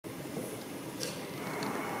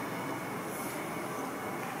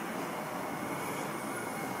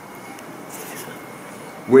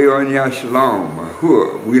We on your shalom,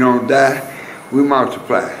 we don't die, we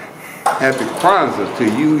multiply. Happy Kwanzaa to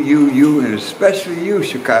you, and especially you,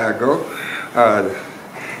 Chicago.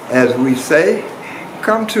 As we say,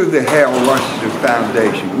 come to the Harold Washington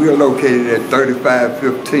Foundation. We are located at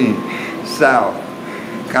 3515 South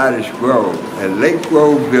Cottage Grove at Lake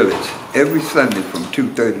Grove Village every Sunday from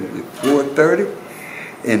 2:30 to 4:30,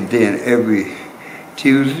 and then every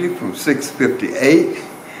Tuesday from 6:58,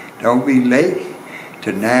 don't be late,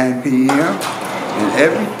 to 9 p.m. and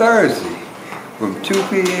every Thursday from 2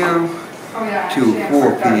 p.m. to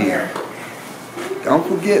 4 p.m. Don't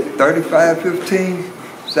forget 3515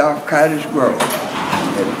 South Cottage Grove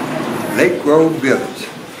at Lake Grove Village.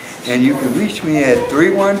 And you can reach me at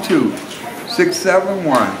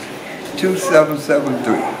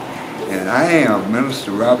 312-671-2773. And I am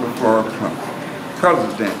Minister Robert Plump,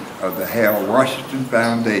 President of the Harold Washington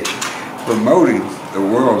Foundation, promoting the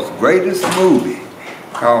world's greatest movie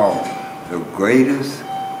called The Greatest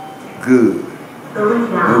Good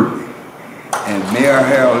Movie. And Mayor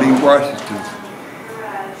Harold Lee Washington,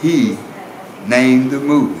 he named the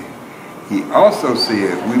movie. He also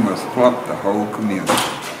said we must plump the whole community.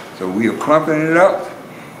 So we are plumping it up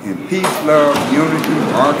in peace, love, unity,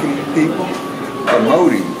 marketing people,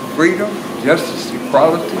 promoting freedom, justice,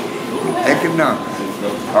 equality, and economics.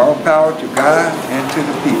 All power to God and to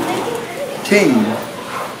the people. Team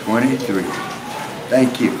 23.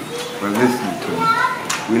 Thank you for listening to me.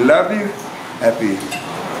 We love you. Happy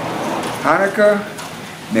Hanukkah,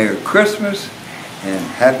 Merry Christmas, and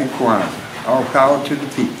Happy Kwanzaa. All power to the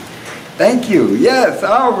people. Thank you. Yes,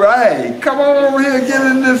 all right. Come on over here, get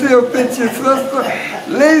in this here picture, sister.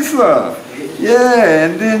 Lisa. Yeah,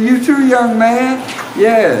 and then you too, young man.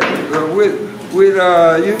 Yeah, with you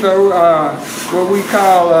know, what we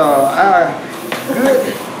call our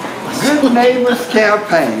Good Neighbors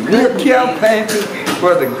Campaign. We're campaigning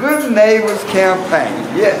for the Good Neighbors Campaign.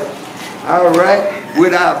 Yes. All right.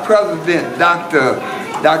 With our president, Dr.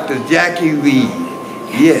 Jackie Reed.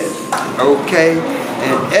 Yes. Okay.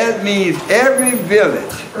 And that means every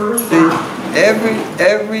village. See,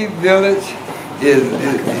 every village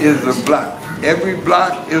is a block. Every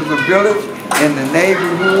block is a village in the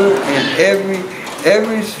neighborhood, and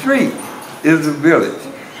every street is a village.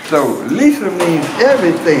 So Lisa means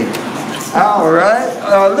everything. All right.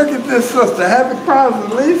 Look at this sister. Happy Kwanzaa,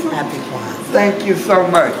 Lisa. Happy Kwanzaa. Thank you so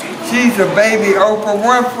much. She's a baby Oprah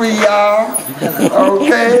Winfrey, y'all.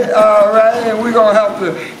 Okay. All right. And we're gonna have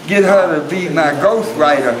to get her to be my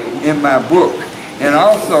ghostwriter in my book. And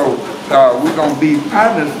also, we're gonna be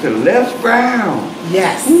partners to Les Brown.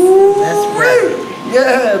 Yes. Les Brown.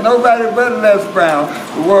 Yeah, nobody but Les Brown,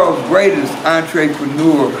 the world's greatest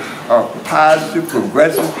entrepreneur, positive,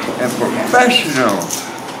 progressive, and professional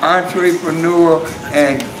entrepreneur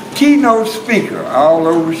and keynote speaker all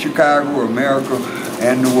over Chicago, America,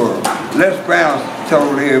 and the world. Les Brown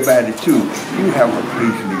told everybody too, you have a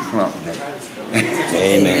please me plump day.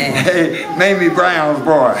 Amen. Hey, Mamie Brown's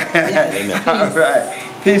boy. Amen. All right.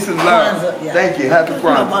 Peace and love. Thank you. Happy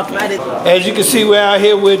Kwanzaa. As you can see, we're out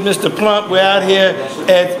here with Mr. Plump. We're out here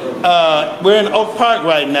at, we're in Oak Park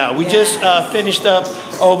right now. We just finished up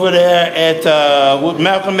over there at with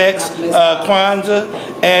Malcolm X Kwanzaa,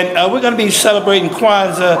 and we're going to be celebrating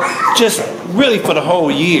Kwanzaa just really for the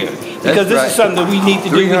whole year. Because this is something that we need to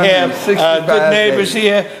do. We have good neighbors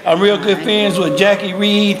here. I'm real good friends with Jackie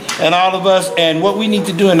Reed and all of us, and what we need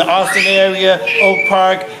to do in the Austin area, Oak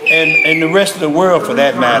Park, and the rest of the world for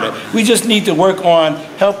that matter. We just need to work on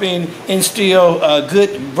helping instill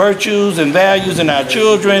good virtues and values in our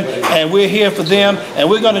children, and we're here for them, and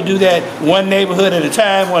we're going to do that one neighborhood at a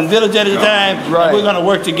time, one village at a time. Right. And we're going to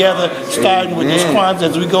work together, starting with this Kwanzaa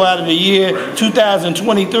as we go out of the year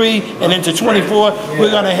 2023 and into 24. We're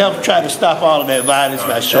going to help try to stop all of that violence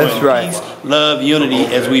by showing peace, love, unity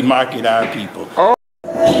as we market our people. Oh.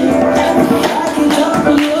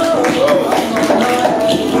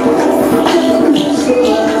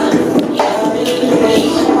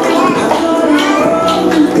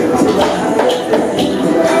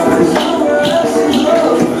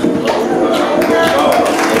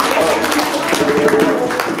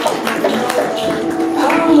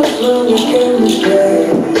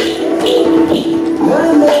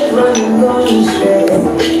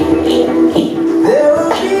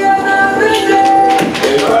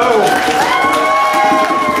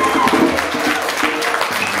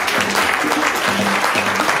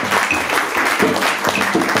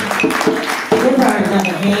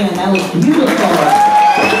 That was beautiful.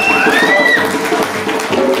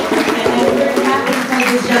 And we're happy because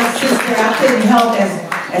it's your sister. I couldn't help as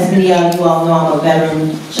As many of you all know, I'm a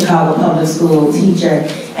veteran Chicago public school teacher,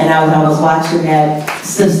 and I was watching that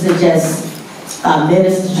sister just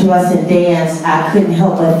minister to us in dance. I couldn't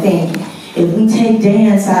help but think, if we take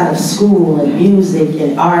dance out of school and music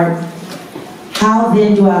and art, how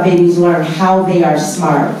then do our babies learn how they are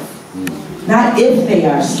smart? Not if they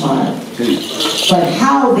are smart, but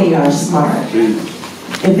how they are smart.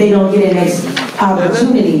 If they don't get an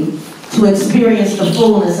opportunity to experience the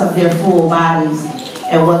fullness of their full bodies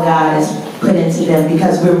and what God has put into them,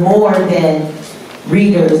 because we're more than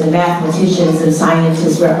readers and mathematicians and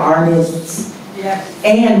scientists, we're artists.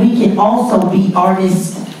 And we can also be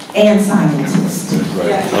artists and scientists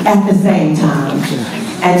at the same time.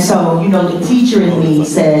 And so, you know, the teacher in me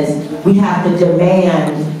says we have to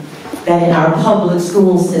demand that in our public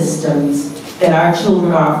school systems, that our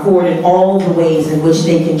children are afforded all the ways in which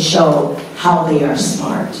they can show how they are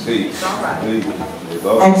smart. And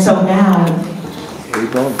so now,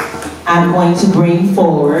 I'm going to bring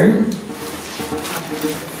forward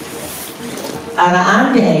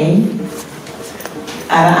Ande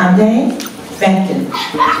Becton.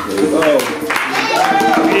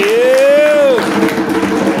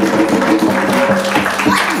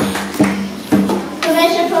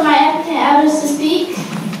 Permission for my African elders to speak.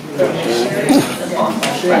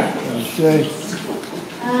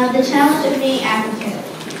 The challenge of being African.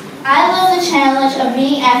 I love the challenge of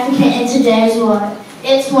being African in today's world.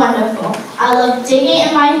 It's wonderful. I love digging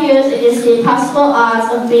in my heels against the impossible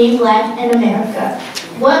odds of being black in America.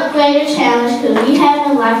 What greater challenge could we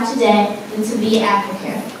have in life today than to be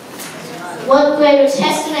African? What greater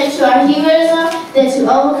testament to our heroism than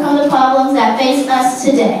to overcome the problems that face us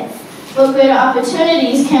today? What greater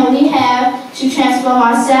opportunities can we have to transform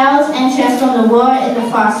ourselves and transform the world in the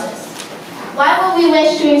process? Why would we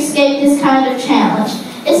wish to escape this kind of challenge?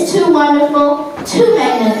 It's too wonderful, too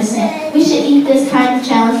magnificent. We should eat this kind of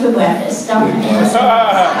challenge for breakfast, don't we?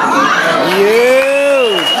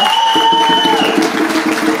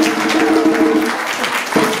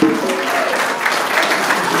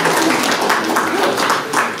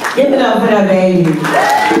 Give it up for that baby.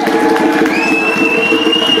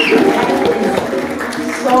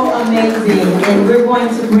 So amazing. And we're going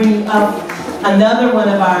to bring up another one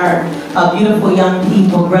of our beautiful young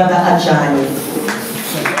people, Brother Ajani.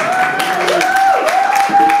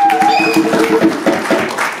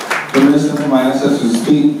 Permission for my ancestors to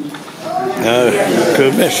speak.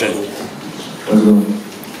 Permission. Let's go.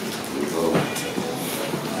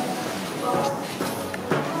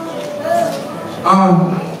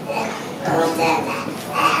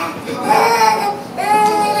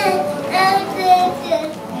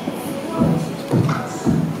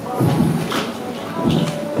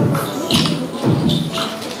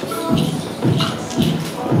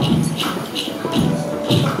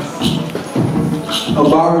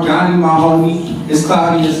 Johnny, my homie, it's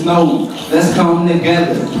cloudy and snowy. Let's come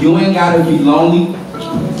together. You ain't gotta be lonely.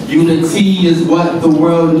 Unity is what the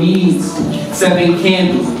world needs. 7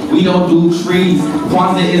 candles, we don't do trees.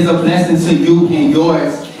 Kwanzaa is a blessing to you and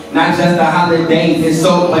yours. Not just a holiday, it's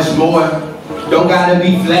so much more. Don't gotta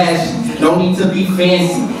be flashy, no need to be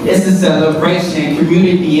fancy. It's a celebration,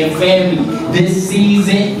 community and family. This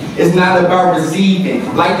season is not about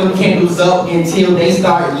receiving. Light them candles up until they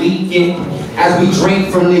start leaking. As we drink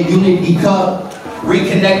from the unity cup,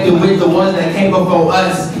 reconnecting with the ones that came before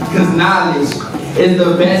us. Cause knowledge is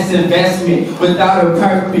the best investment. Without a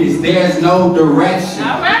purpose, there's no direction.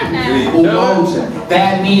 All right now. Umoja,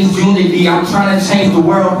 that means unity. I'm trying to change the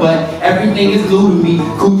world, but everything is new to me.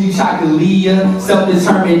 Coochie chocolate,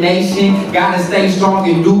 self-determination. Gotta stay strong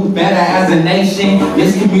and do better as a nation.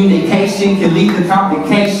 Miscommunication can lead to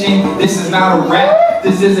complication. This is not a rap,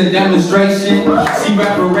 this is a demonstration. See,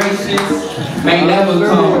 reparations may never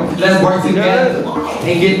come. Let's work together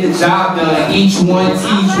and get the job done. Each one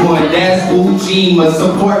teach one. That's Ujima.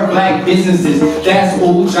 Support black businesses. That's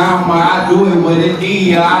Ujama. I do it with a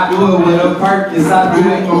D. I do it with a purpose. I do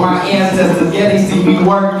it for my ancestors. Yeah, they see me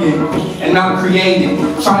working and I'm creating.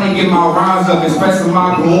 Trying to get my rhymes up, expressing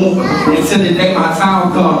my gloom until the day my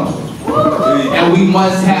time comes. And we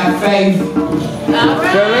must have faith.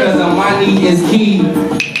 Because the money is key.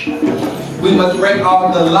 We must break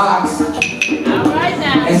all the locks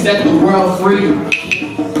and set the world free.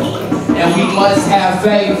 And we must have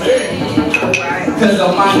faith, because the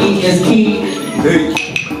money is key.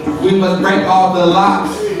 We must break all the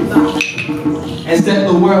locks and set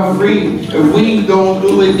the world free. If we don't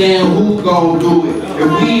do it, then who gon' do it? If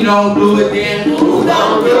we don't do it, then who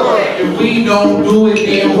gon' do it? If we don't do it,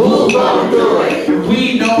 then who gon' do it? If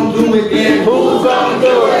we don't do it, then who gon'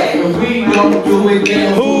 do it? If we don't do it,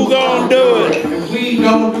 then who gon' do it? If we don't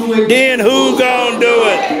don't do it, then who's gonna do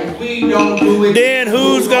it? if we don't do it, Then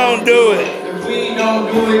who's gonna do it? if we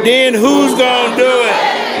don't do it, Then who's gonna do it?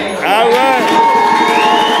 All right.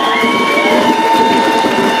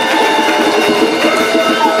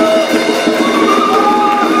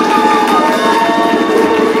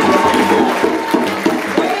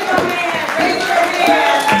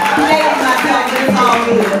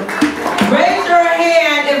 Raise your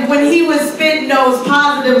hand if when he was spitting those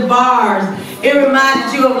positive bars, it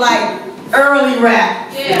reminded you of like early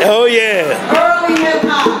rap, Oh yeah. early hip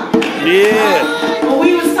hop. Yeah. When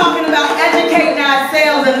we was talking about educating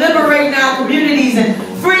ourselves and liberating our communities and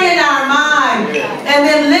freeing our mind, and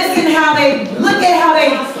then look at how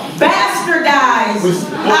they bastardize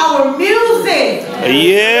our music.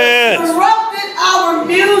 Yes. Corrupted our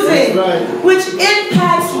music, which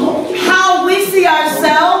impacts how we see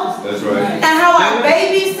ourselves. That's right. And how our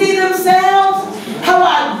babies see themselves, how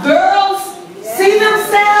our girls see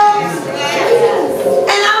themselves.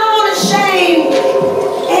 And I don't want to shame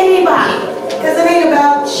anybody, because it ain't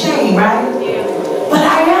about shame, right? But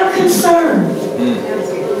I am concerned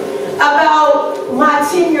about my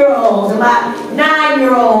 10-year-olds and my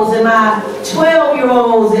 9-year-olds and my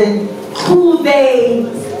 12-year-olds and who they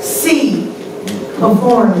see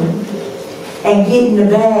performing and getting the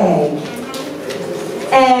bag.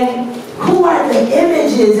 And who are the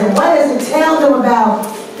images and what does it tell them about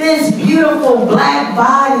this beautiful black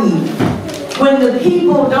body when the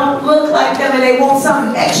people don't look like them and they want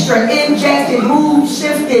something extra injected, moved,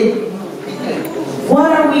 shifted?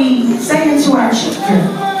 What are we saying to our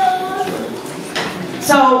children?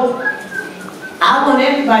 So I want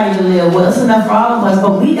everybody to live well. It's enough for all of us,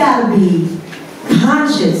 but we gotta be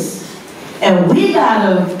conscious and we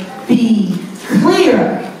gotta be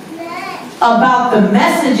clear about the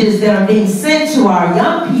messages that are being sent to our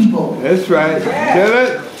young people. That's right. Tell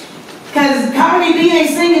it. Because Cardi B ain't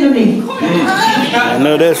singing to me. I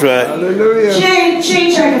know that's right. Hallelujah. She ain't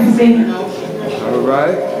checking for me. All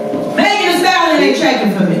right. Megan Thee Stallion ain't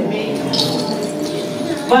checking for me.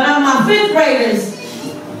 But my 5th graders,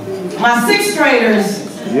 my 6th graders,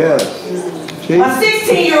 Yes. my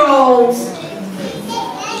 16-year-olds,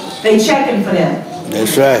 they checking for them.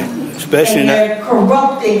 That's right. Especially And now. they're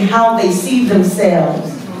corrupting how they see themselves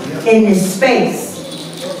in this space.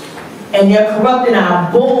 And they're corrupting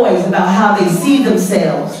our boys about how they see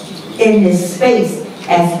themselves in this space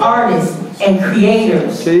as artists and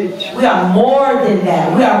creators. Teach. We are more than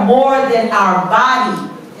that. We are more than our body.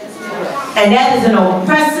 And that is an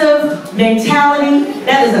oppressive mentality.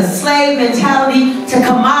 That is a slave mentality to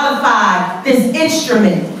commodify this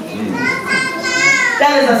instrument.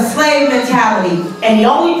 That is a slave mentality. And the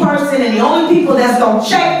only person and the only people that's going to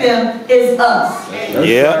check them is us.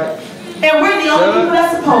 Yeah. And we're the only people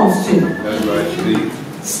that's supposed to. That's right,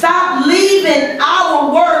 Steve. Stop leaving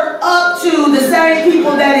our work up to the same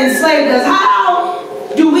people that enslaved us. How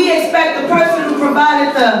do we expect the person who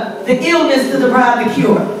provided the illness to provide the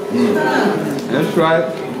cure? That's right.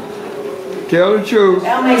 Tell the truth.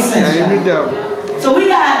 That makes sense. Shame the devil. So we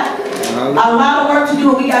got a lot of work to do,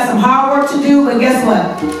 and we got some hard work to do, but guess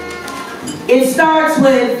what? It starts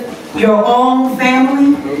with your own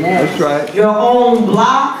family, That's right. your own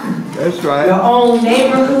block, That's your right. own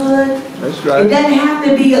neighborhood. That's It right. doesn't have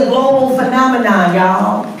to be a global phenomenon,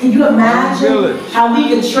 y'all. Can you imagine how we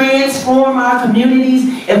could transform our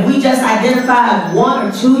communities if we just identified 1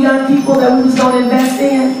 or 2 young people that we was going to invest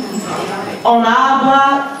in? On our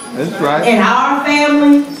block, That's right. in our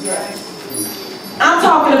family? I'm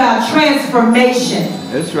talking about transformation.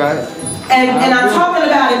 That's right. And I'm talking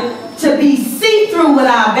about it to be see-through with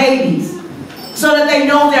our babies so that they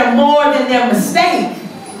know they're more than their mistake.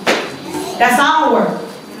 That's our work.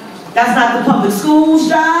 That's not the public school's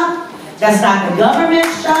job. That's not the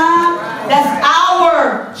government's job. That's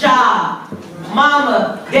our job.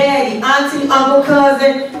 Mama, daddy, auntie, uncle,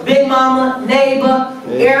 cousin, big mama, neighbor,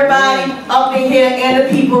 everybody up in here and the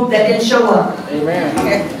people that didn't show up.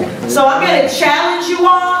 Amen. So I'm going to challenge you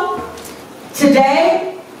all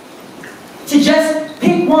today to just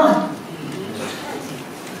pick one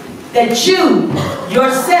that you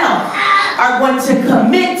yourself are going to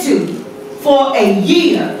commit to for a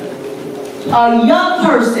year. A young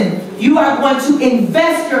person, you are going to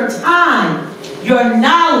invest your time, your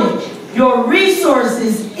knowledge, your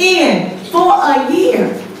resources in for a year.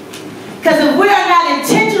 Because if we are not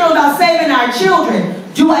intentional about saving our children,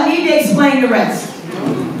 do I need to explain the rest?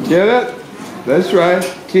 Get it? That's right.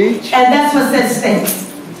 Teach. And that's what's at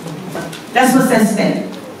stake. That's what's at stake.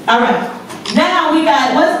 All right. Now we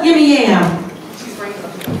got, what's Gimme Yam?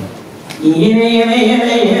 Gimme.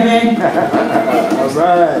 All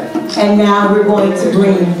right. And now we're going to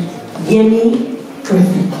bring Gimme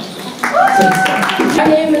Griffin. My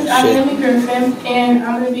name is Ademi Griffin, and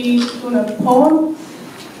I'm going to be doing a poem.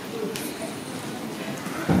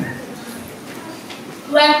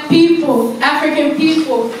 Black people, African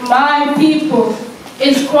people, my people.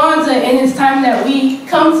 It's Kwanzaa, and it's time that we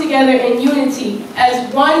come together in unity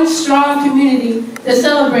as one strong community to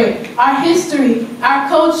celebrate our history, our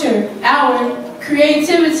culture, our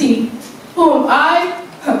creativity. Who am I?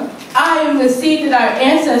 I am the seed that our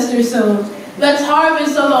ancestors sowed. Let's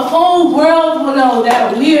harvest so the whole world will know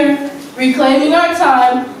that we're reclaiming our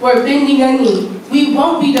time, we're bending a knee. We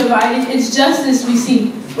won't be divided, it's justice we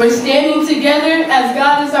see. We're standing together as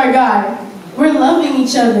God is our guide. We're loving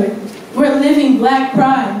each other. We're living Black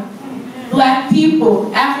pride. Black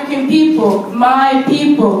people, African people, my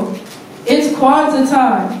people. It's Kwanzaa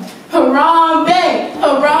time. Harambe,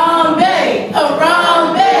 Harambe,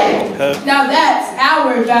 Harambe. Now that's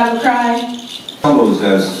our battle cry. Symbols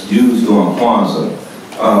that's used during Kwanzaa.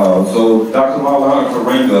 So Dr. Maulana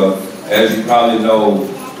Karenga, as you probably know,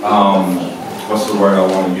 what's the word I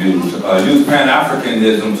want to use? Used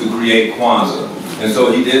Pan-Africanism to create Kwanzaa. And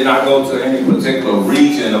so he did not go to any particular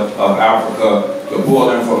region of Africa to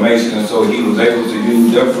pull information, and so he was able to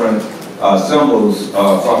use different symbols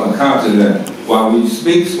from the continent. While we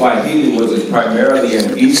speak Swahili, which is primarily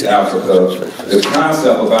in East Africa, the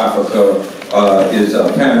concept of Africa is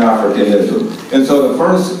Pan-Africanism. And so the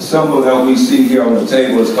first symbol that we see here on the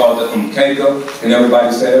table is called the Mkeka. Can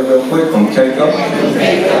everybody say it real quick? Mkeka.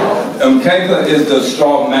 Mkeka is the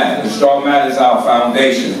straw mat. The straw mat is our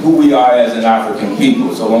foundation, who we are as an African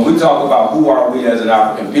people. So when we talk about who are we as an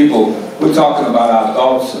African people, we're talking about our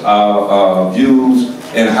thoughts, our views,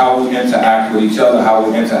 and how we interact with each other, how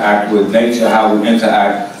we interact with nature, how we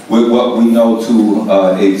interact with what we know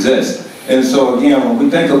to exist. And so again, when we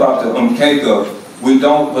think about the Mkeka, we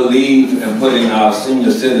don't believe in putting our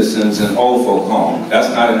senior citizens in old folk home. That's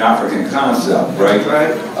not an African concept, right?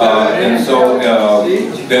 And so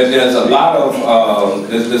there's a lot of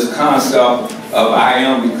this concept of I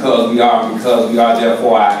am because we are,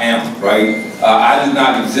 therefore I am, right? I do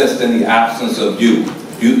not exist in the absence of you.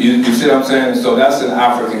 You see what I'm saying? So that's an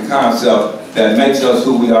African concept that makes us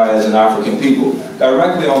who we are as an African people.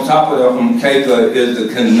 Directly on top of the Mkeka is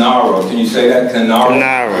the Kanara. Can you say that? Kanara?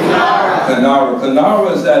 Kanara.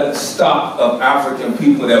 Kanara is that stock of African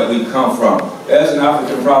people that we come from. There's an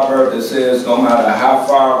African proverb that says, no matter how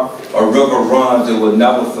far a river runs, it will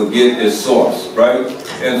never forget its source, right?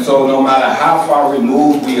 And so no matter how far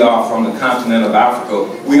removed we are from the continent of Africa,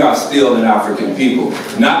 we are still an African people.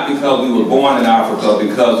 Not because we were born in Africa,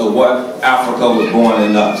 because of what Africa was born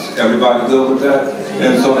in us. Everybody good with that?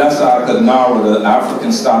 And so that's our Kanara, the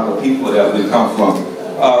African stock of people that we come from.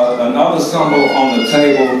 Another symbol on the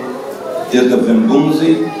table is the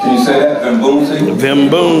Vimbunzi. Can you say that? Vimbunzi?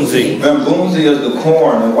 Vimbunzi. Vimbunzi is the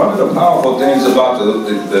corn. And one of the powerful things about the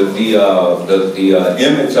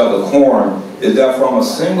image of the corn is that from a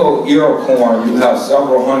single ear of corn, you have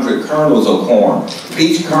several hundred kernels of corn.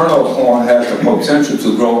 Each kernel of corn has the potential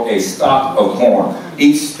to grow a stalk of corn.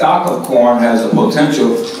 Each stalk of corn has the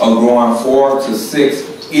potential of growing 4 to 6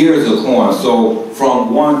 ears of corn. So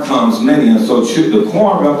from one comes many. And so the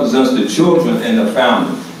corn represents the children in the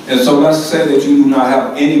family. And so let's say that you do not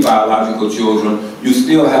have any biological children, you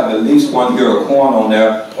still have at least one ear of corn on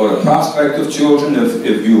there, or the prospective children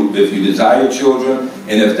if you desire children,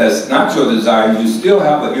 and if that's not your desire, you still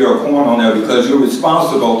have an ear of corn on there because you're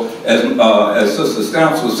responsible, as Sister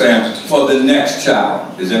Stamps was saying, for the next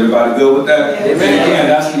child. Is everybody good with that? Amen. And again,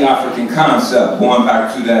 that's the African concept, going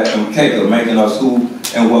back to that Mkeka, making us who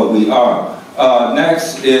and what we are.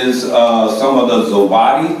 Next is some of the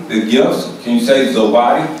Zawadi, the gifts. Can you say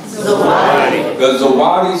Zawadi? Zawadi. The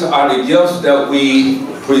Zawadis are the gifts that we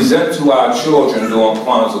present to our children during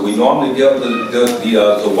Kwanzaa. We normally give the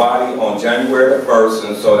Zawadi on January the 1st,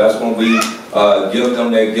 and so that's when we give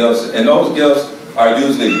them their gifts. And those gifts are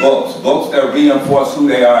usually books that reinforce who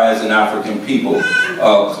they are as an African people.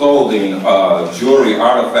 Clothing, jewelry,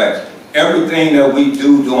 artifacts. Everything that we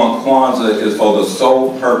do during Kwanzaa is for the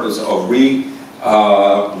sole purpose of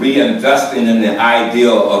reinvesting in the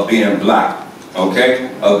ideal of being black, okay,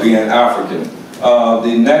 of being African.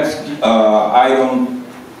 The next item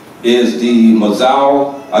is the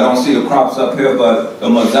mazao. I don't see the crops up here, but the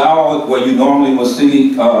mazao, where you normally will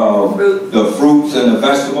see the fruits and the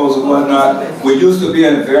vegetables and whatnot. We used to be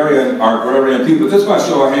in very agrarian people. Just by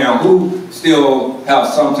show of hand, who still have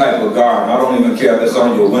some type of garden? I don't even care if it's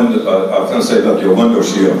on your window, I was going to say, look, your window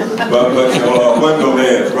shield, but your window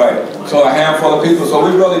ledge, right. So a handful of people, so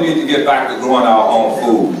we really need to get back to growing our own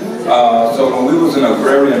food. So when we was an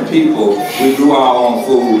agrarian people, we grew our own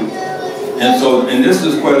food. And so, and this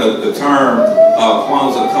is where the term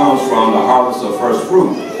Kwanzaa comes from, the harvest of first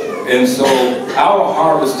fruit. And so our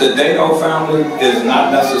harvest today, though, family, is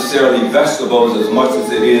not necessarily vegetables as much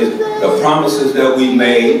as it is the promises that we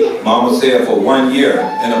made, Mama said, for 1 year,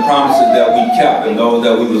 and the promises that we kept and those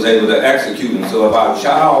that we was able to execute. And so if our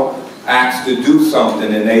child asked to do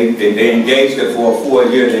something and they engaged it for a full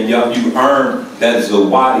year, then you earn that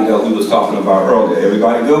zawadi that we was talking about earlier.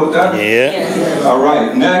 Everybody good with that? Yeah. All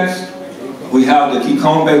right, next we have the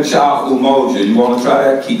Kikombe Cha Umoja. You want to try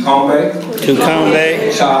that? Kikombe?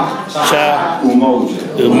 Kikombe Cha Umoja.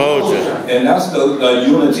 Umoja. And that's the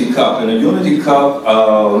unity cup. And the unity cup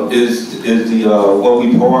is the what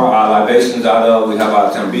we pour our libations out of. We have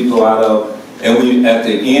our tambito out of. And we, at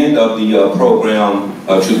the end of the program,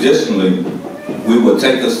 traditionally, we will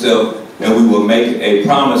take a sip and we will make a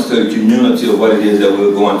promise to the community of what it is that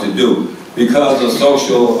we're going to do. Because of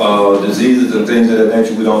social diseases and things of that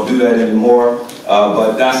nature, we don't do that anymore.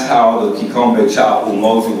 But that's how the Kikombe Cha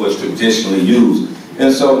Umoja was traditionally used.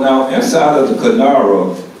 And so now inside of the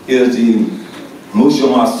Kanara is the Musha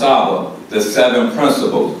Masaba, the 7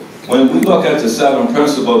 principles. When we look at the 7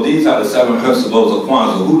 principles, these are the 7 principles of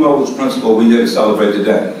Kwanzaa. Who knows which principle we here to celebrate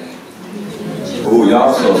today? Ooh,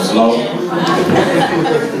 y'all so slow.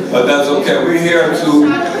 But that's okay. We're here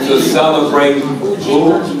to celebrate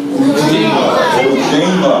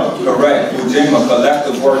Ujima, correct. Ujima,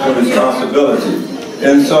 collective work and responsibility.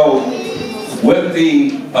 And so with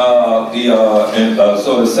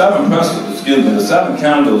so the 7 principles, excuse me, the 7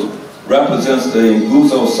 candles represents the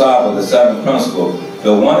Guzo Saba, the 7 principles.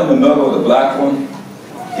 The one in the middle, the black one,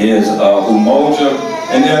 is Umoja.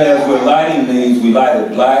 And then as we're lighting these, we light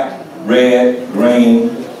it black, red, green,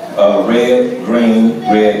 red, green,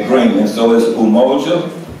 red, green. And so it's Umoja,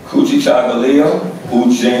 Kuchichagalia,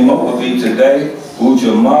 Ujima will be today,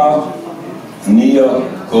 Ujima, Nia,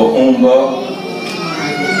 Koumba,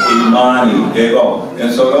 Imani. There you go.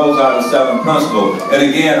 And so those are the 7 principles. And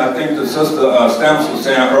again, I think the sister Stamps was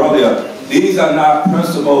saying earlier, these are not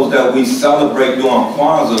principles that we celebrate during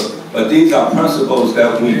Kwanzaa, but these are principles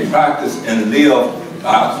that we practice and live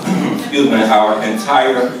our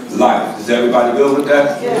entire life. Is everybody good with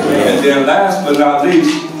that? Yeah. And then last but not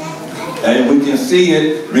least, and we can see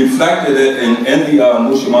it reflected in the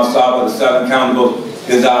Musha Masaba, the 7 countables,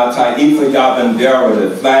 is our Taifa Yabandera,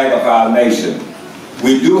 the flag of our nation.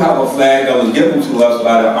 We do have a flag that was given to us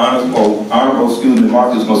by the Honorable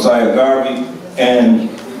Marcus Mosiah Garvey, and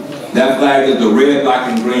that flag is the red, black,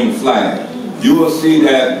 and green flag. You will see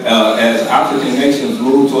that as African nations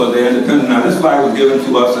move toward their independence. Now, this flag was given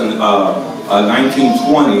to us in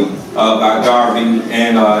 1920 by Garvey,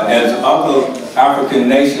 and as other African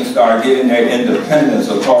nations started getting their independence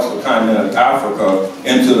across the continent of Africa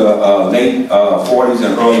into the late 40s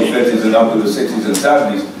and early 50s and up to the 60s and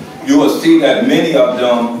 70s, you will see that many of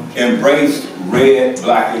them embraced red,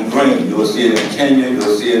 black, and green. You will see it in Kenya, you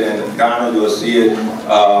will see it in Ghana, you will see it in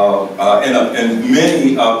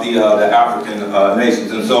many of the African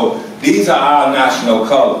nations. And so these are our national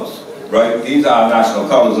colors, right? These are our national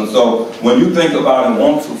colors. And so when you think about and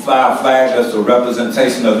want to fly a flag that's a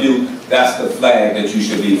representation of you, that's the flag that you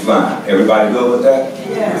should be flying. Everybody good with that?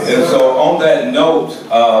 Yes. And so on that note,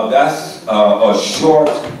 that's a short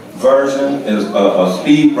version, is a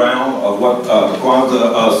speed round of what the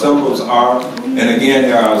Kwanzaa symbols are. And again,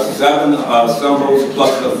 there are 7 symbols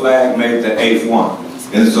plus the flag made the 8th one.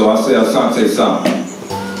 And so I say Asante Sama.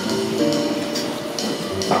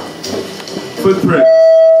 Footprint.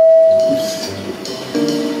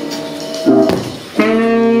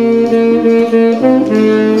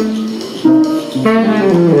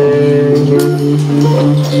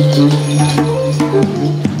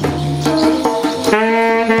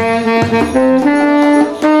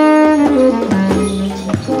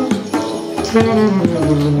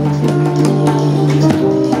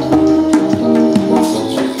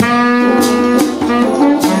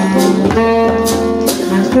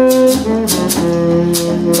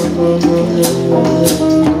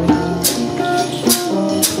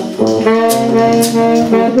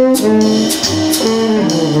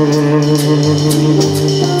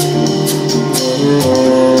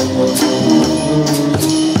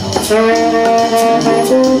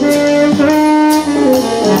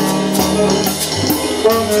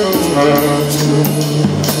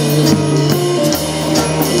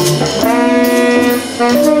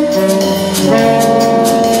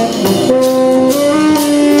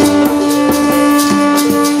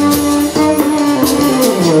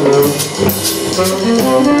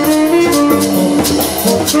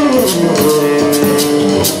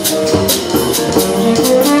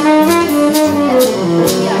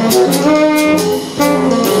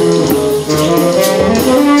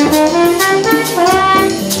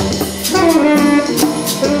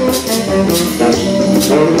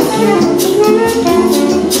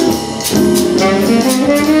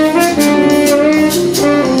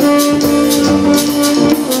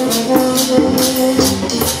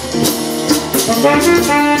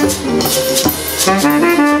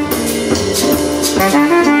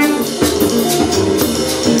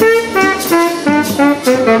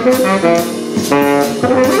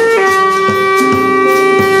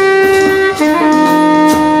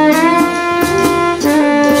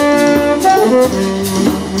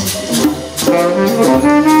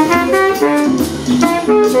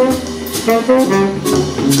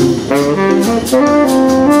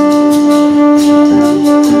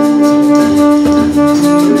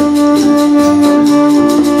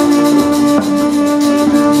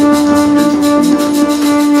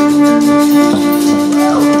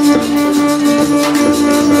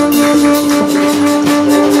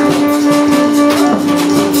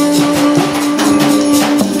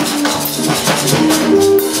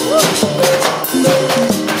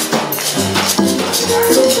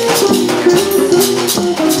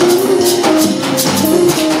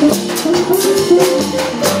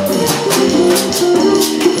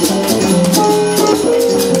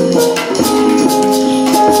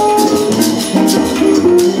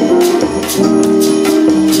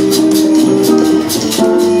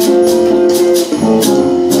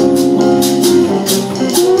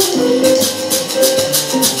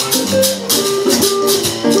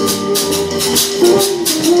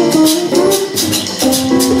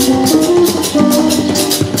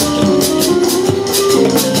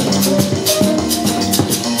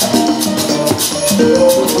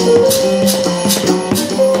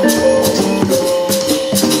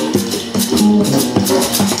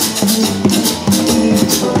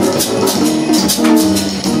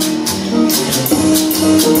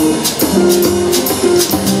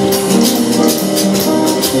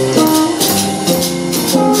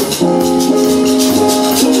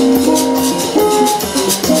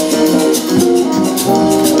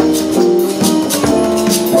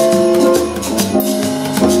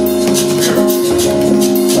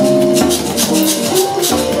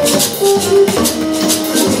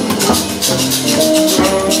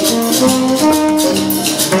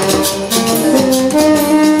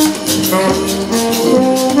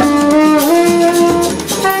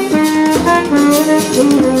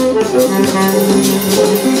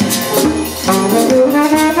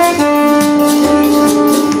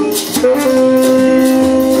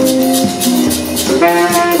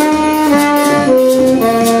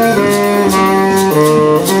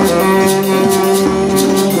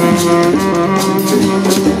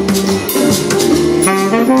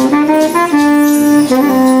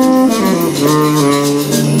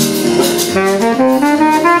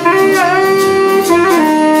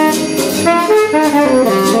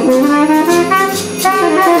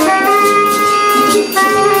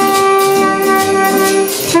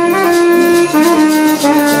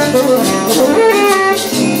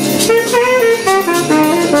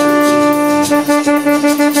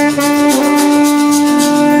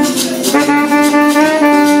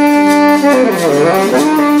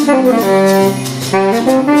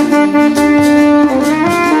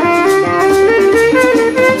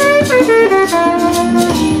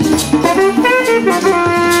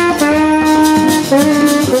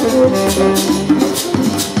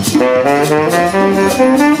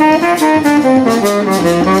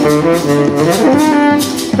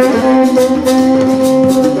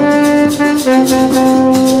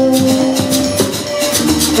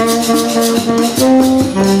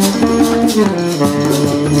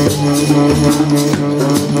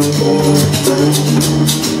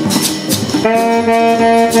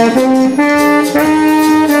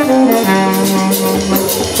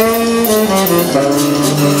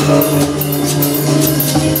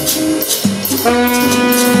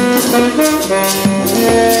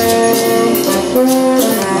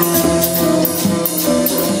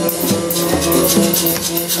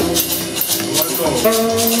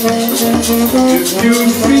 If you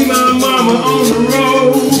see my mama on the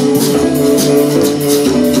road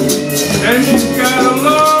and she's got a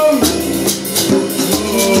load,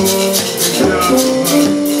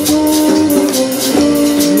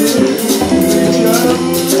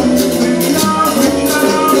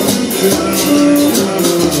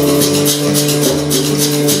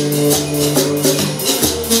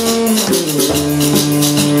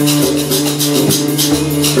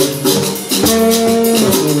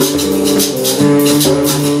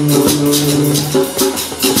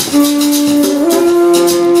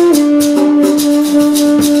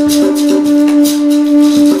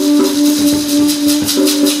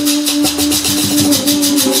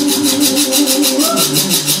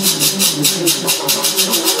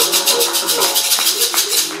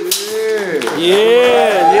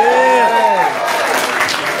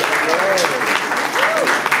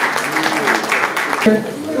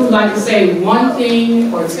 Who would like to say one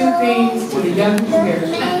thing or two things to the young people here?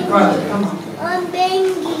 Brother, come on.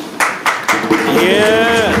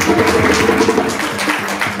 Yeah.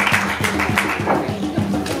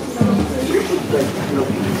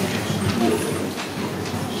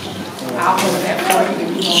 I'll hold that for you if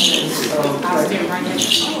you want to. I'll stand right next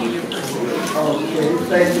to you. Okay,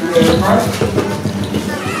 thank you very much.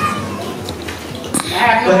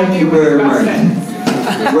 Thank you very much.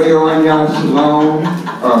 Well, on y'all shalom,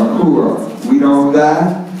 poor. We don't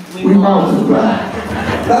die, we multiply.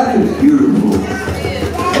 That is beautiful.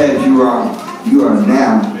 As you are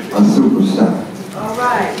now a superstar. All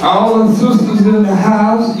right. All the sisters in the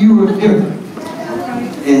house, you are different.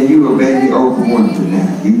 And you are baby Oprah Winfrey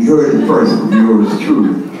now. You heard it first from yours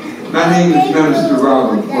truly. My name is Minister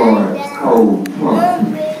Robert Floyd Cole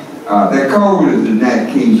Plump. That Cole is the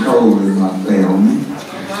Nat King Cole in my family.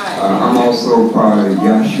 I'm also part of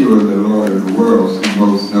Yeshua, the Lord of the world, who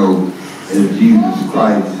most know as Jesus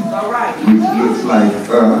Christ, which looks like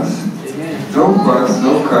us. No fuss,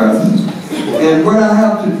 no cuss. And what I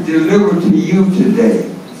have to deliver to you today,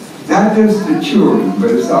 not just the children,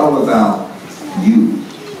 but it's all about you.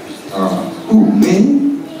 Who,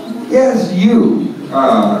 me? Yes, you,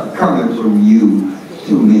 coming from you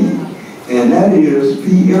to me. And that is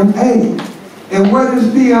PMA. And what is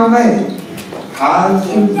PMA?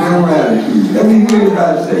 Positive mental attitude. Let me hear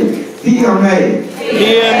everybody say, PMA.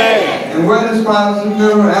 PMA. And what is positive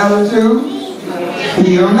mental attitude?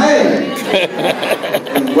 PMA.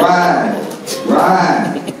 And why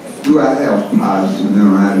do I have positive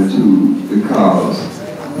mental attitude? Because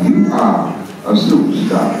you are a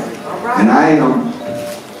superstar. And I am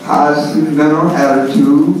positive mental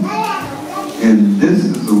attitude, and this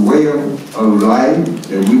is a way of life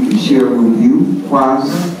that we can share with you.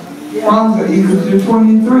 Kwanzaa. Kwanzaa equals to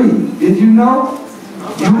 23. Did you know?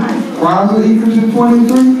 Kwanzaa equals to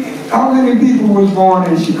 23. How many people was born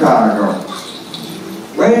in Chicago?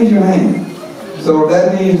 Raise your hand. So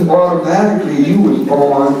that means automatically you was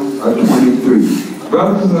born a 23.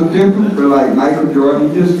 Brothers are different, but like Michael Jordan,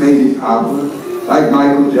 he just made it popular. Like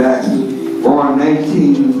Michael Jackson, born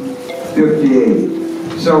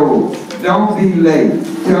 1958. So don't be late.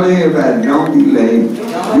 Tell everybody, don't be late.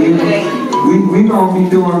 We're going to be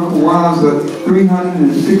doing Kwanzaa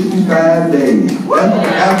 365 days.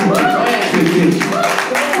 That's the tradition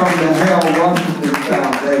from the Hal Washington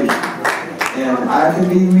Foundation. And I can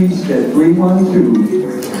be reached at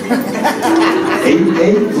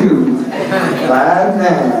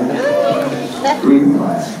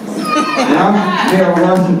 312-882-5935. And I'm Hal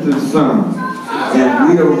Washington's son. And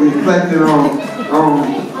we are reflecting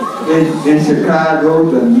in Chicago,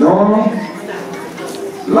 the North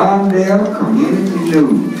Lawndale Community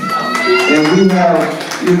News. And we have,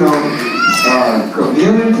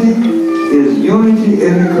 community is unity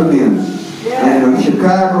in the community. And the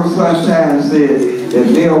Chicago Sun-Times said that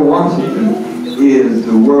Mayor Washington is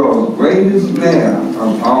the world's greatest mayor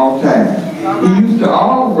of all time. He used to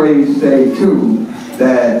always say, too,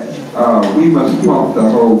 that we must plump the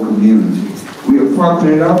whole community. We are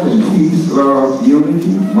pumping it up in peace, love,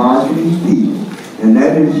 unity, marketing, peace. And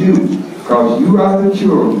that is you. Because you are the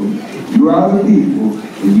children, you are the people,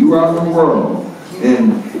 and you are the world.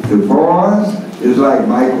 And the boys is like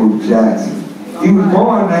Michael Jackson. He was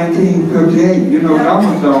born in 1958.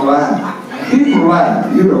 Numbers don't lie. People lie.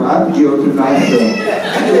 I'm guilty myself.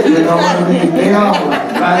 You know what I mean? They all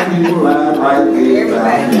lie. Black people lie, white people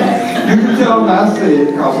lie. You can tell them I said it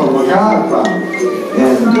because I'm a godfather.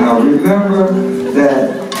 And remember that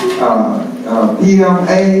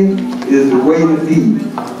PMA is the way to be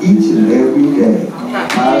each and every day.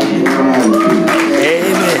 Amen.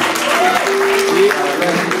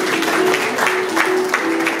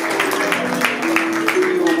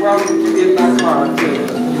 Welcome to get my car too.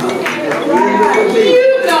 You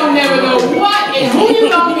don't never know what and who you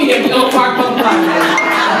gonna be at the Oak Park Public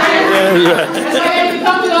Library. So if you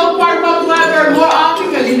come to the Oak Park Public Library more often,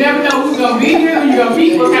 because you never know who's gonna be here, who you're gonna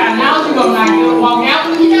meet, what kind of knowledge you're gonna walk out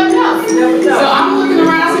with, you never know. So I'm looking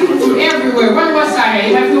around, seeing people everywhere. Where the west side?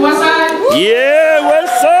 You have to the west side? Yeah,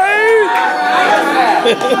 west side.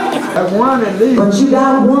 That's one at least. But you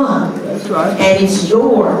got one. That's right. And it's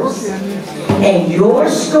yours. And your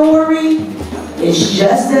story is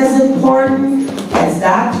just as important as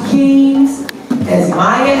Dr. King's, as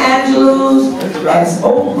Maya Angelou's, as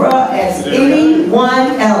Oprah, as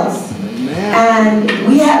anyone else. And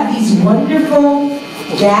we have these wonderful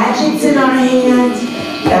gadgets in our hands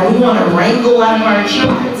that we want to wrangle out of our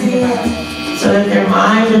children's hands so that their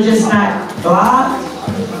minds are just not blocked.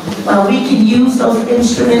 We can use those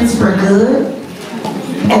instruments for good.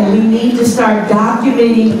 And we need to start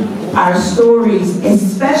documenting our stories,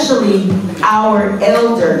 especially our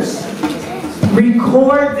elders.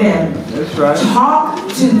 Record them. That's right. Talk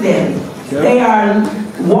to them. Yep. They are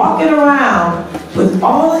walking around with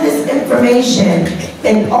all of this information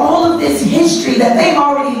and all of this history that they've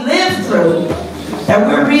already lived through that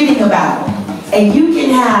we're reading about. And you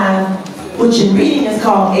can have, which in reading is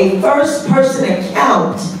called a first-person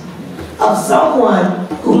account of someone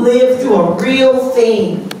who lived through a real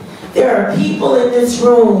thing. There are people in this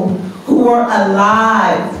room who were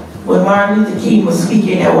alive when Martin Luther King was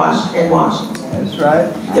speaking at Washington. That's right.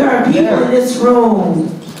 There are people in this room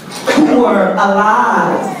who were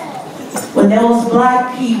alive when those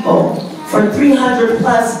black people for 300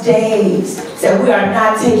 plus days said we are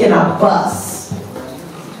not taking a bus.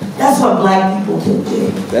 That's what black people can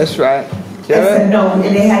do. That's right. They said no, and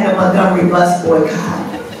they had the Montgomery bus boycott.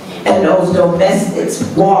 And those domestics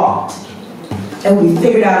walked. And we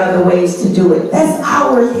figured out other ways to do it. That's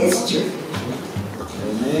our history.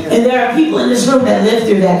 Amen. And there are people in this room that lived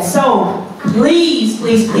through that. So please,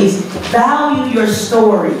 please, please, value your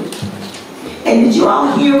story. And did you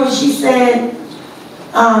all hear what she said?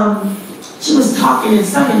 She was talking and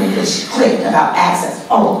something that just clicked about access.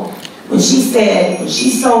 Oh, when she said, when she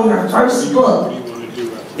sold her first book,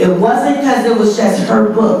 it wasn't because it was just her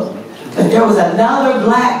book, but there was another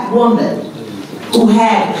black woman who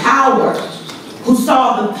had power, who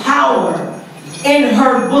saw the power in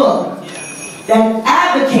her book, that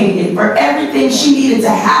advocated for everything she needed to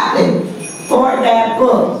happen for that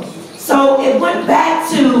book. So it went back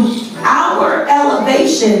to our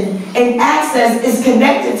elevation and access is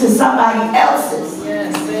connected to somebody else's.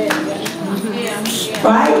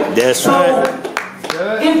 Right? That's right.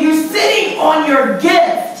 If you're sitting on your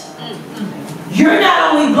gift, you're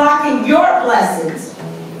not only blocking your blessings,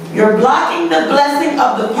 you're blocking the blessing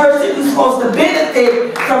of the person who's supposed to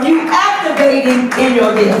benefit from you activating in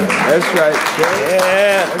your gift. That's right.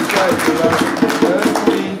 Yeah. That's right.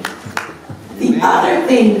 The other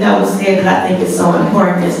thing that was said that I think is so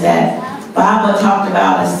important is that Baba talked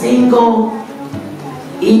about a single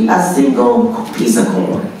piece of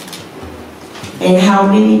corn and how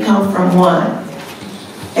many come from one.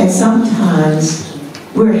 And sometimes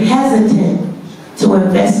we're hesitant to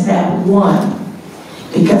invest that one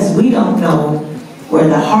because we don't know where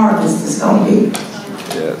the harvest is going to be.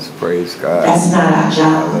 Yes, praise God. That's not our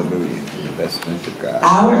job. Hallelujah. Investment of God.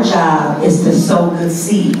 Our job is to sow good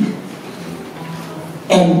seed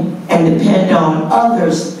and depend on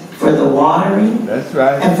others for the watering. That's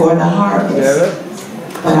right. And for the harvest. Yeah.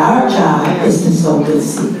 But our job is to sow good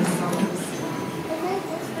seed.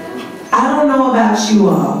 I don't know about you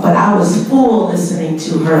all, but I was full listening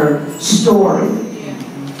to her story.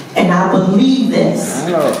 And I believe this.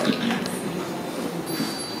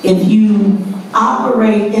 If you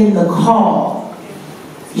operate in the call,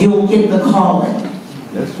 you'll get the calling.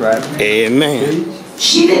 That's right. Amen.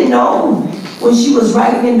 She didn't know when she was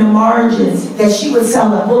writing in the margins that she would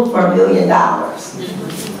sell a book for $1 million.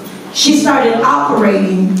 She started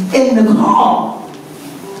operating in the call.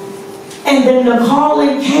 And then the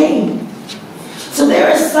calling came. So there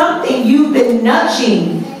is something you've been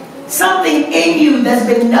nudging, something in you that's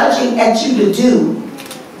been nudging at you to do.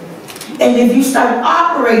 And if you start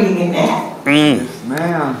operating in that,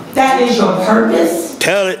 that is your purpose.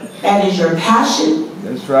 Tell it. That is your passion.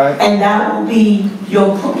 That's right. And that will be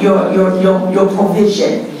your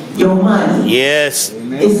provision, your money. Yes.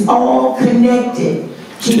 It's all connected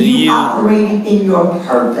to you operating in your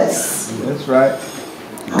purpose. That's right.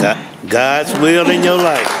 God's will in your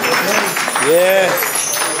life. Yes.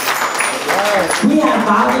 We have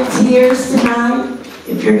volunteers tonight.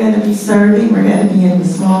 If you're going to be serving, we're going to be in the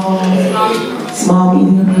small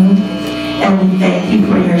meeting room. And we thank you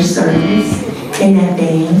for your service in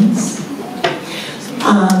advance.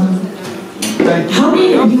 How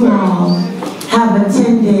many of you all have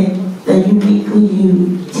attended the Uniquely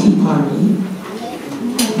You Tea Party?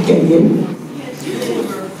 Can you hear me?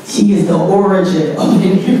 She is the origin of the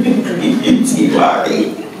Uniquely You Tea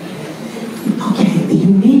Party. Okay, the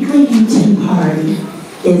Uniquely You Tea Party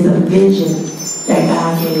is a vision that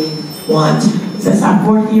God gave one time. Is this our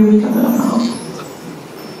 4th year we coming up on?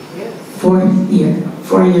 4th year,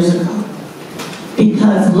 4 years ago.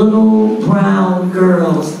 Because little brown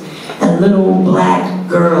girls and little black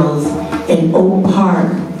girls in Oak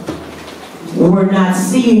Park were not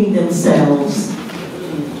seeing themselves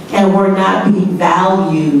and were not being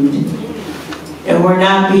valued and were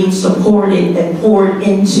not being supported and poured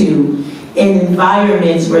into in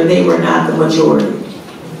environments where they were not the majority.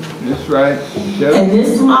 That's right. Yep. And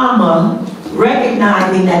this mama,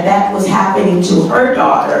 recognizing that that was happening to her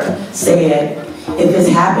daughter, said, if it's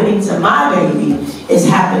happening to my baby, is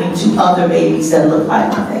happening to other babies that look like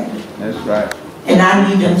my baby. That's right. And I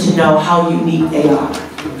need them to know how unique they are,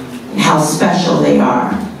 and how special they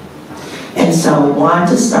are. And so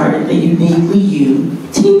Wanda started the Uniquely You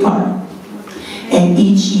Tea Party. And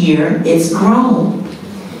each year it's grown.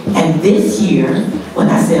 And this year, when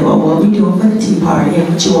I said, well, what are we doing for the tea party and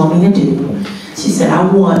what you want me to do? She said, I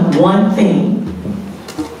want one thing.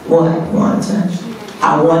 What, Wanda?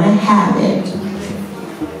 I want to have it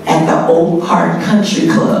at the Oak Park Country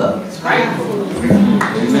Club. Right.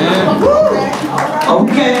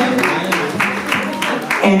 Okay.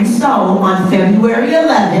 And so on February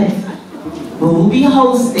 11th, we will be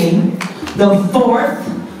hosting the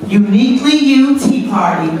 4th Uniquely You Tea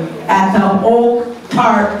Party at the Oak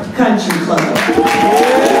Park Country Club.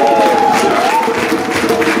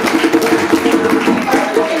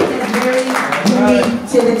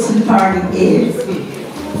 To the tea party is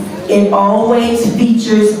it always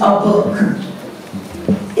features a book.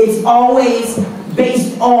 It's always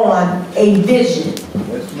based on a vision.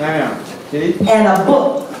 Yes, ma'am. And a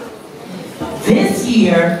book. This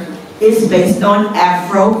year is based on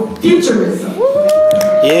Afrofuturism.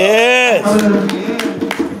 Yes.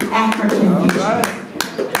 African future.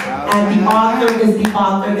 And the author is the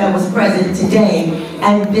author that was present today,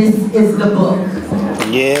 and this is the book.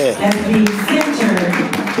 Yeah. That's being centered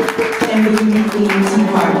in the Uniquely You Tea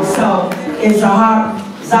Party. So it's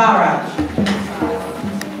Zara,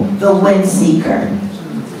 the wind seeker.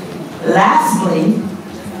 Lastly,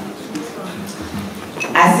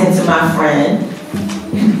 I said to my friend,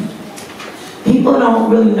 people don't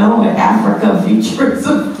really know what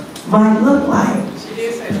Afrofuturism might look like.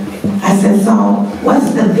 I said, so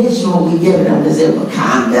what's the visual we give them? Is it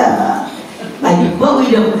Wakanda? Like, what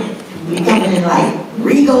we doing? We coming in like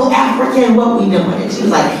regal African, what we doing? And she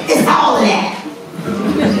was like, it's all of that.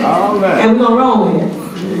 All right. And we're gonna roll with it.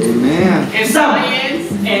 Amen. And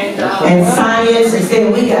science and science, and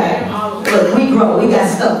then we got, look, we grow, we got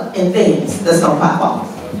stuff and things that's gonna pop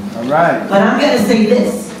off. All right. But I'm gonna say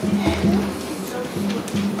this.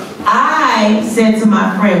 I said to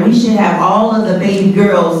my friend, we should have all of the baby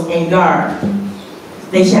girls in guard.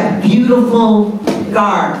 They should have beautiful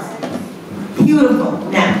guards. Beautiful.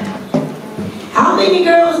 Now, how many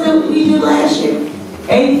girls did we do last year?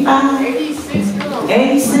 85? 86 girls.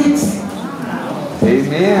 86?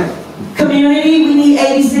 Amen. Community, we need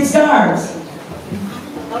 86 guards.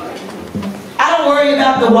 I don't worry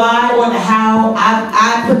about the why or the how.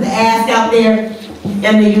 I put the ask out there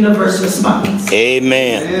and the universe responds.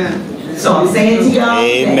 Amen. Amen. So I'm saying to y'all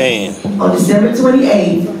Amen. on December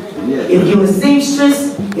 28th, if you're a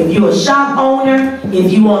seamstress, if you're a shop owner,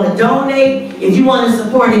 if you want to donate, if you want to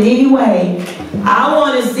support in any way, I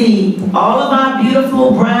want to see all of our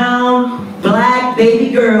beautiful brown, black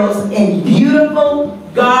baby girls in beautiful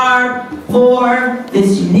garb for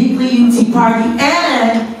this Uniquely You Tea Party.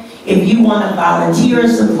 And if you want to volunteer or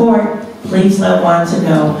support, please let Wanda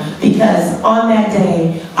know, because on that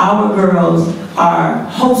day, our girls are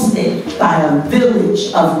hosted by a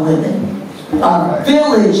village of women, a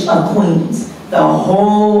village of queens, the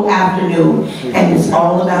whole afternoon, and it's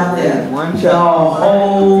all about them, the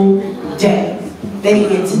whole day. They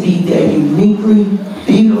get to be their uniquely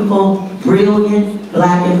beautiful, brilliant,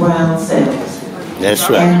 black and brown selves. That's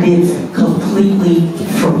right. And it's completely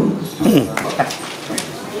free.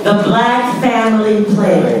 The Black Family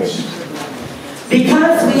Pledge.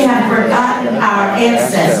 Because we have forgotten our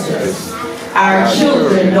ancestors, our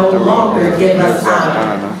children no longer give us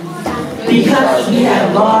honor. Because we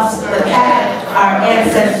have lost the path our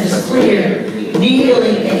ancestors cleared,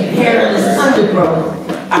 kneeling in perilous undergrowth,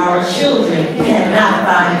 our children cannot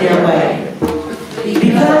find their way.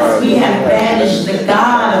 Because we have banished the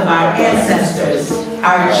God of our ancestors,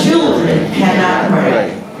 our children cannot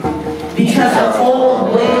pray. Because the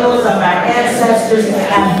old wails of our ancestors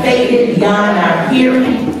have faded beyond our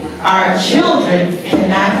hearing, our children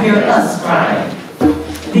cannot hear us crying.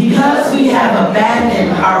 Because we have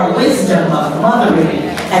abandoned our wisdom of mothering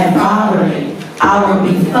and fathering, our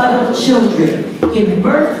befuddled children give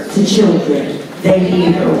birth to children they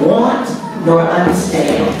neither want nor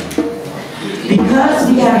understand. Because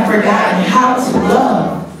we have forgotten how to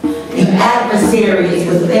love, the adversary is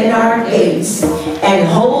within our gates and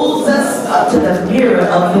holds us up to the mirror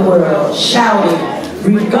of the world, shouting,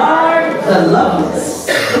 regard the loveless.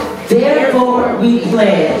 Therefore we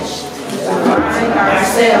pledge to bind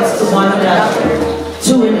ourselves to one another,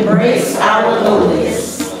 to embrace our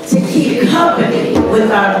lowliness, to keep company with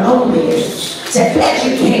our loneliness, to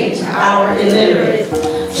educate our illiterate,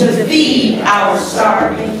 to feed our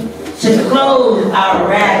starving, to clothe our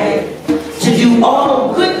ragged, to do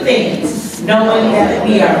all good things, knowing that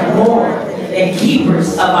we are more and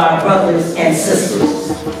keepers of our brothers and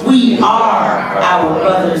sisters. We are our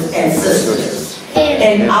brothers and sisters.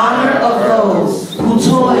 In honor of those who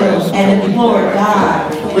toiled and implored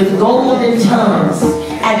God with golden tongues,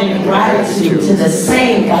 and in gratitude to the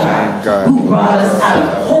same God who brought us out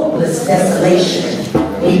of hopeless desolation,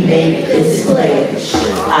 we make this pledge.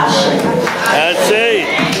 Ashe. Ashe.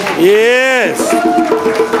 Yes.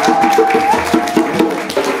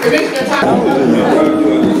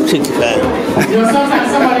 You know,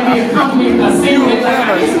 sometimes somebody be accompanied a singer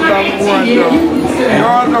like, it's not 18 years.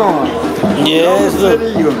 Yes, look.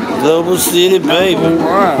 Global City, baby. All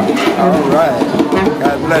right.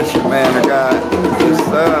 God bless you, man of God. Yes,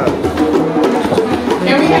 sir.